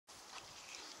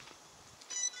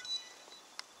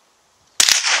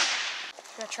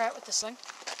try it with the sling?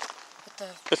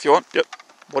 If you want, yep.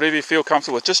 Whatever you feel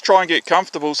comfortable with. Just try and get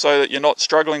comfortable so that you're not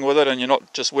struggling with it and you're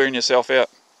not just wearing yourself out.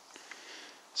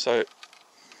 So.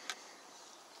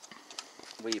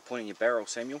 Where you pointing your barrel,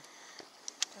 Samuel?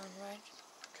 Down range.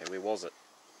 Okay, where was it?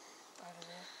 Over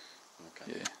there.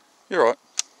 Okay. Yeah, you're right.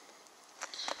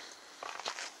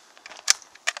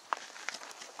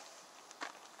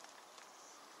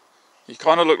 You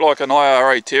kind of look like an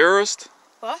IRA terrorist.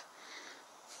 What?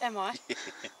 Am I?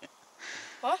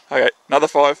 What? Okay, another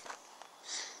 5.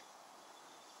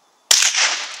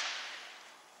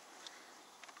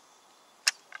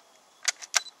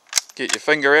 Get your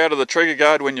finger out of the trigger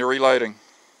guard when you're reloading.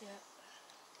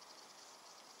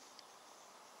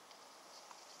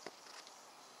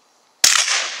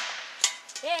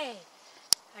 Yeah. Yay!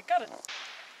 I got it.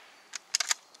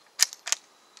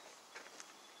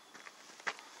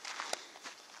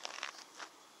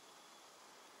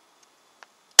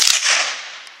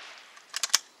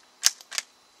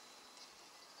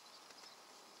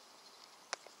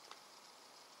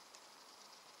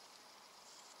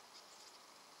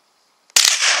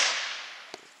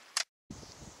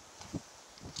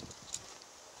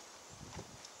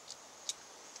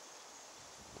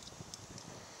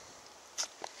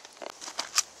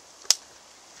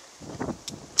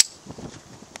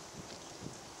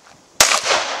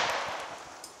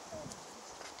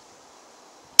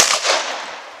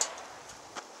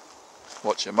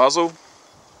 Watch your muzzle.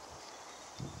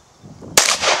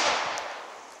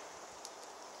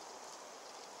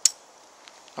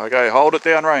 Okay, hold it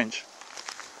down range.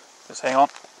 Just hang on.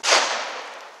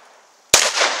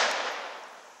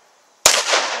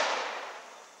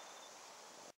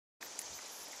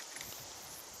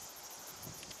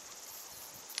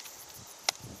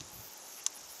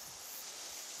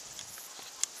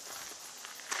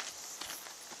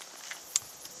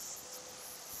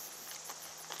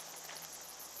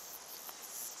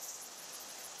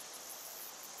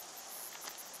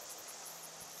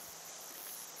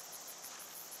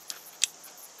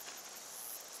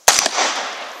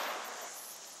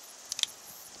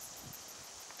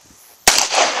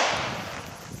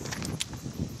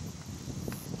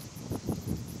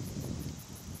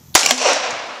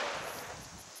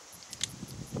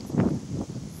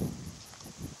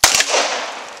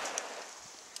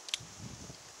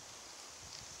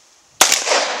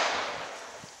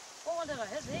 What one did I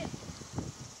hit then?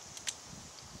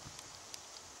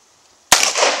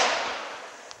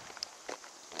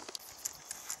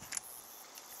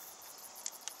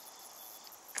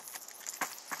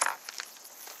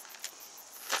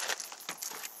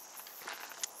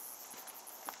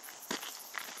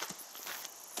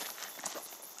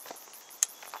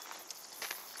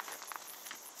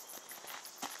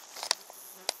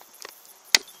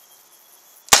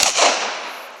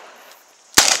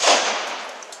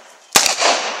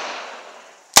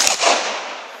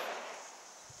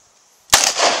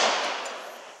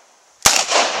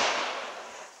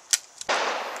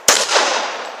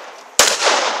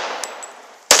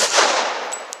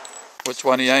 Which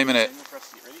one are you aiming at? The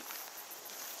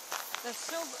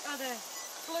silver, the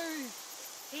blue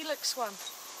helix one.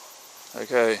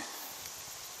 Okay.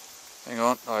 Hang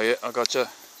on. Oh yeah, I gotcha.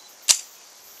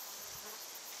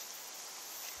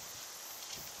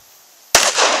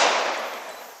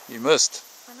 You missed.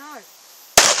 I know.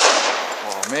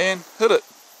 Oh man, hit it.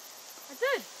 I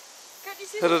did. Can't you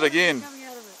see Hit the it water again. coming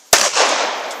out of it?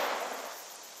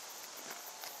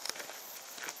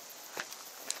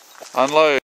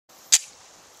 Unload.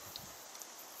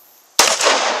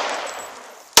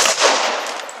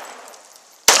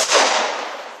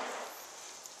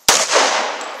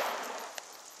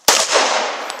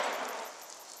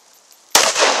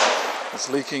 It's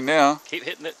leaking now. Keep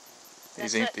hitting it.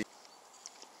 He's That's it. empty.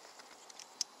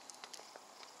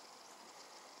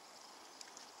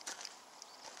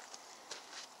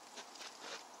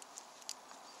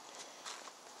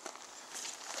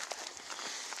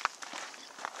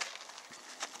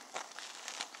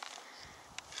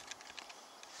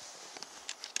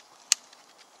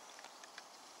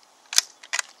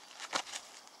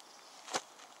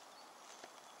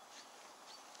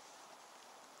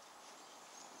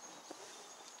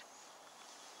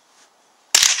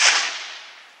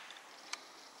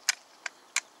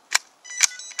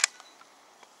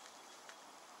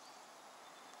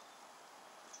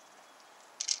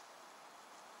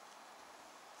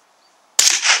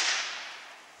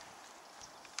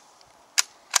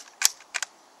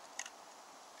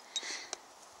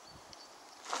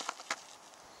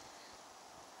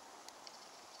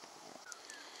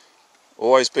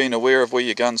 Always being aware of where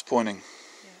your gun's pointing.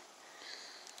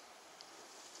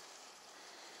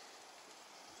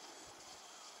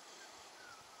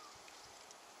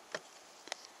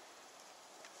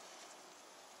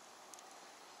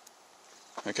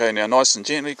 Okay, now nice and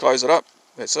gently close it up.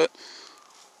 That's it.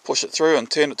 Push it through and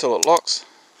turn it till it locks.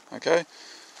 Okay.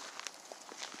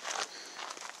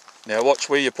 Now watch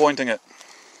where you're pointing it.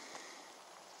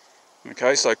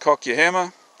 Okay, so cock your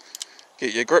hammer.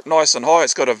 Get your grip nice and high.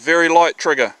 It's got a very light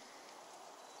trigger.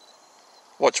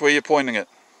 Watch where you're pointing it.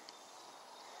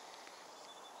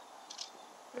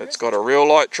 It's got a real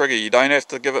light trigger. You don't have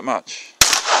to give it much.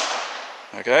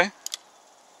 Okay.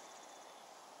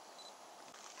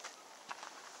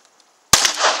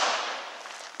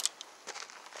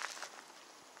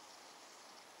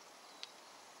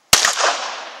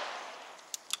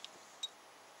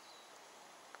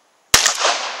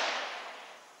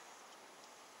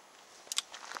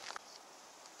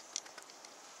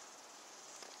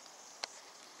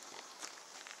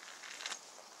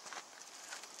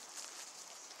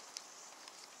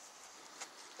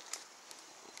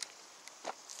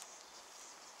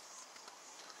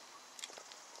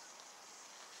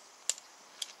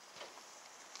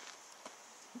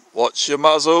 Watch your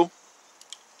muzzle.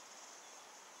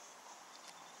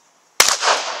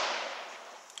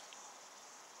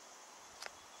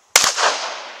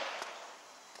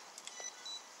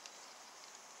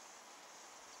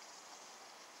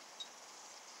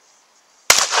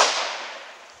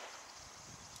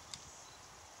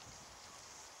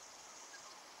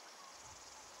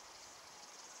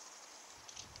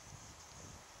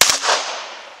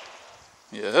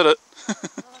 You hit it.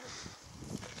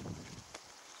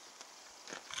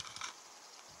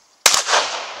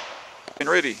 And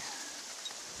ready.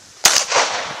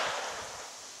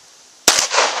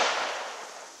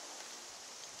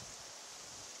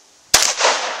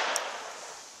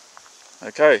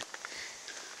 Okay.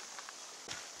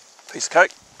 Piece of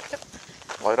cake. Yep.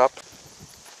 Load up.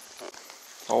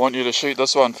 I want you to shoot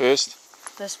this one first.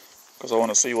 This. Because I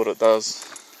want to see what it does.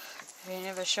 Have you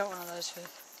never shot one of those first?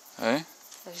 Eh?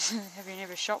 Have you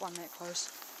never shot one that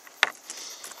close?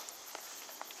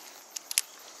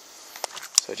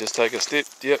 So just take a step,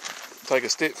 yep, take a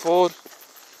step forward,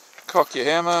 cock your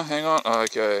hammer, hang on,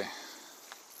 okay,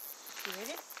 You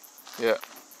ready? yeah,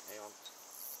 Hang on.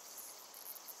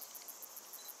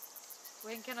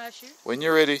 When can I shoot? when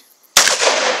you're ready.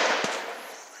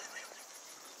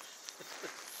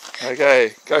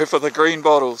 Okay, go for the green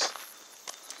bottles.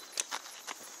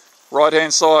 Right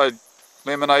hand side,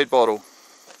 lemonade bottle.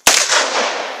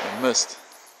 I missed.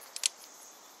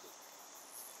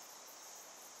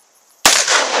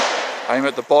 Aim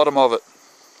at the bottom of it.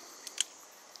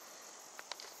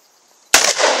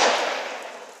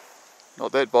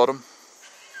 Not that bottom.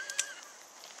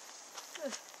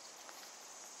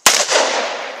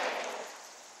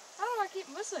 How do I keep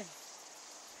missing?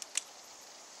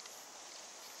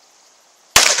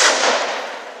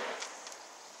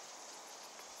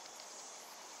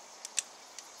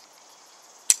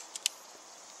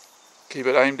 Keep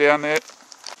it aimed down there.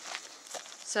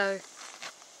 So,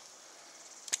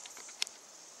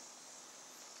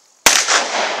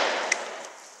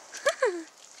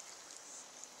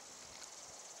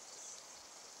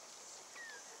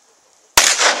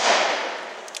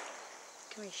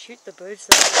 can we shoot the birds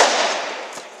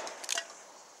that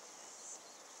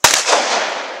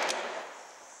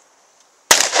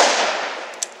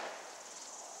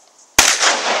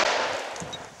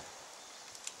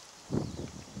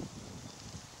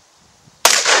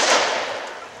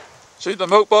Shoot the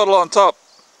milk bottle on top.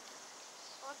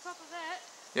 on top of that?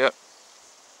 Yep.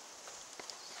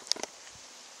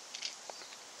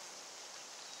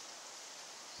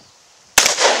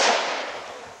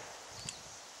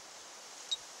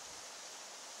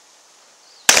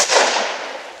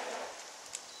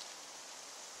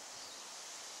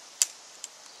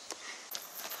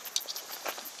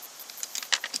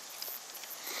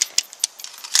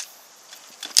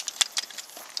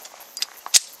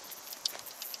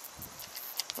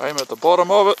 Aim at the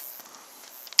bottom of it.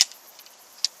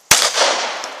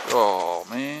 Oh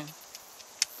man.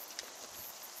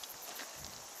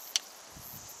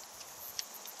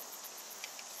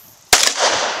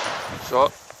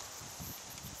 Shot.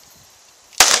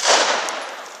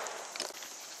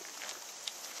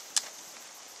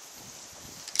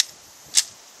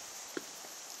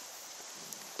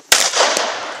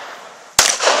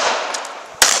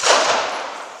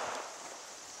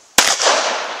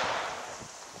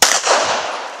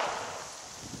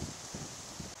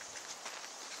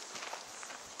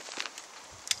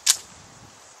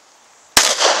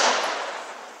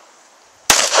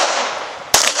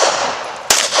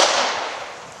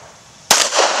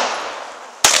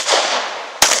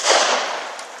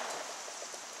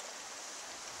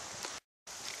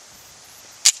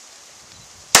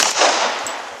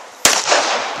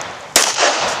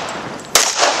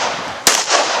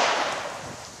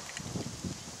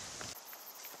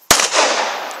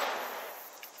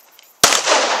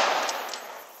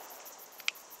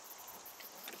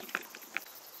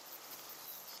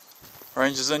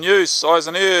 Ranges in use, eyes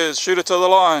and ears, shoot it to the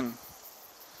line.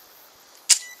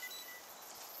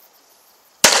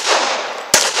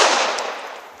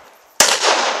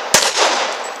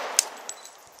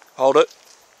 Hold it.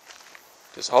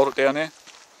 Just hold it down there.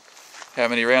 How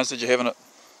many rounds did you have in it?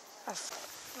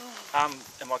 Am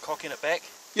I cocking it back?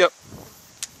 Yep.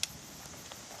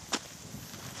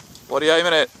 What are you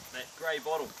aiming at? That grey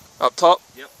bottle. Up top?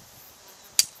 Yep.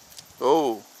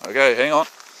 Oh, okay, hang on.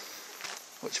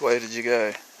 Which way did you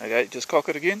go? Okay, just cock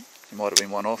it again. You might have been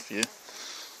one off, yeah.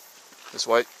 Just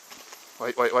wait.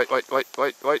 Wait.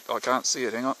 I can't see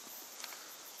it, hang on.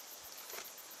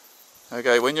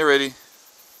 Okay, when you're ready.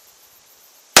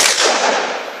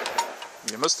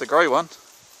 You missed the grey one.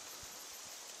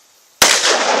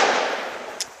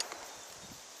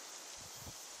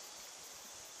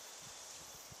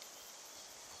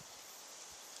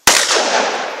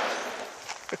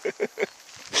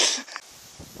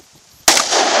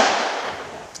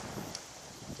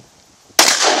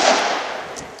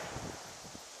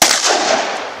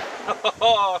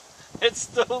 Oh, it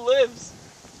still lives.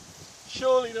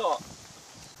 Surely not.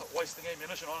 Not wasting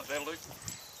ammunition on it, that'll do.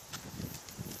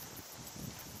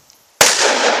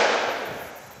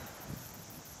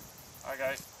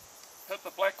 Okay, hit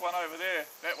the black one over there.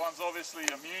 That one's obviously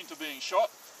immune to being shot.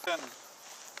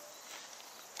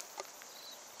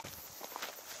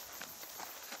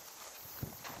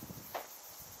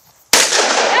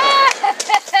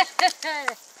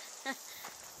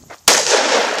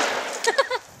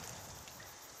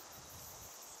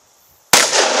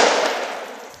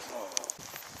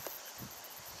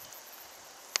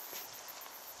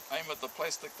 Aim at the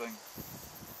plastic thing.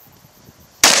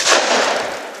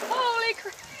 Holy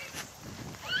crap!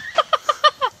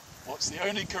 What's the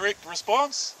only correct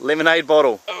response? Lemonade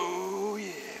bottle. Oh yeah.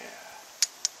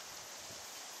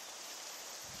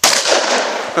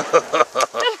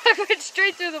 That went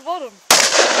straight through the bottom.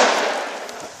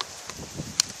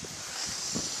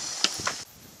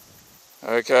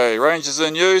 Okay, range is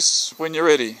in use when you're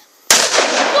ready.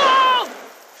 Whoa!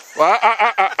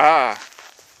 Ah.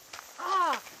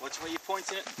 Which way are you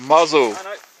pointing it? Muzzle.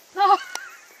 No. No.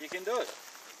 You can do it.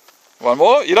 One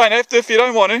more? You don't have to if you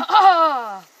don't want to.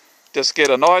 Ah! Just get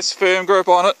a nice firm grip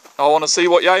on it. I want to see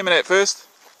what you're aiming at first.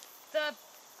 The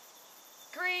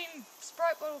green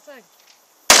Sprite bottle thing.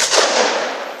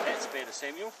 That's better,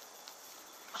 Samuel.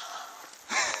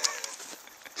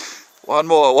 One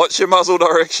more. Watch your muzzle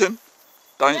direction.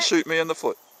 Don't That- shoot me in the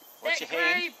foot. Watch That your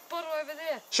hand. grey bottle over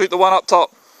there. Shoot the one up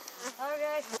top.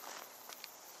 Okay.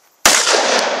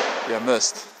 You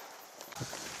missed.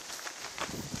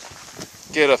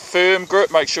 Get a firm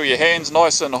grip. Make sure your hand's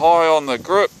nice and high on the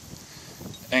grip.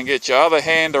 And get your other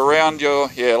hand around your,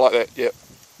 yeah, like that. Yep.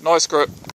 Nice grip.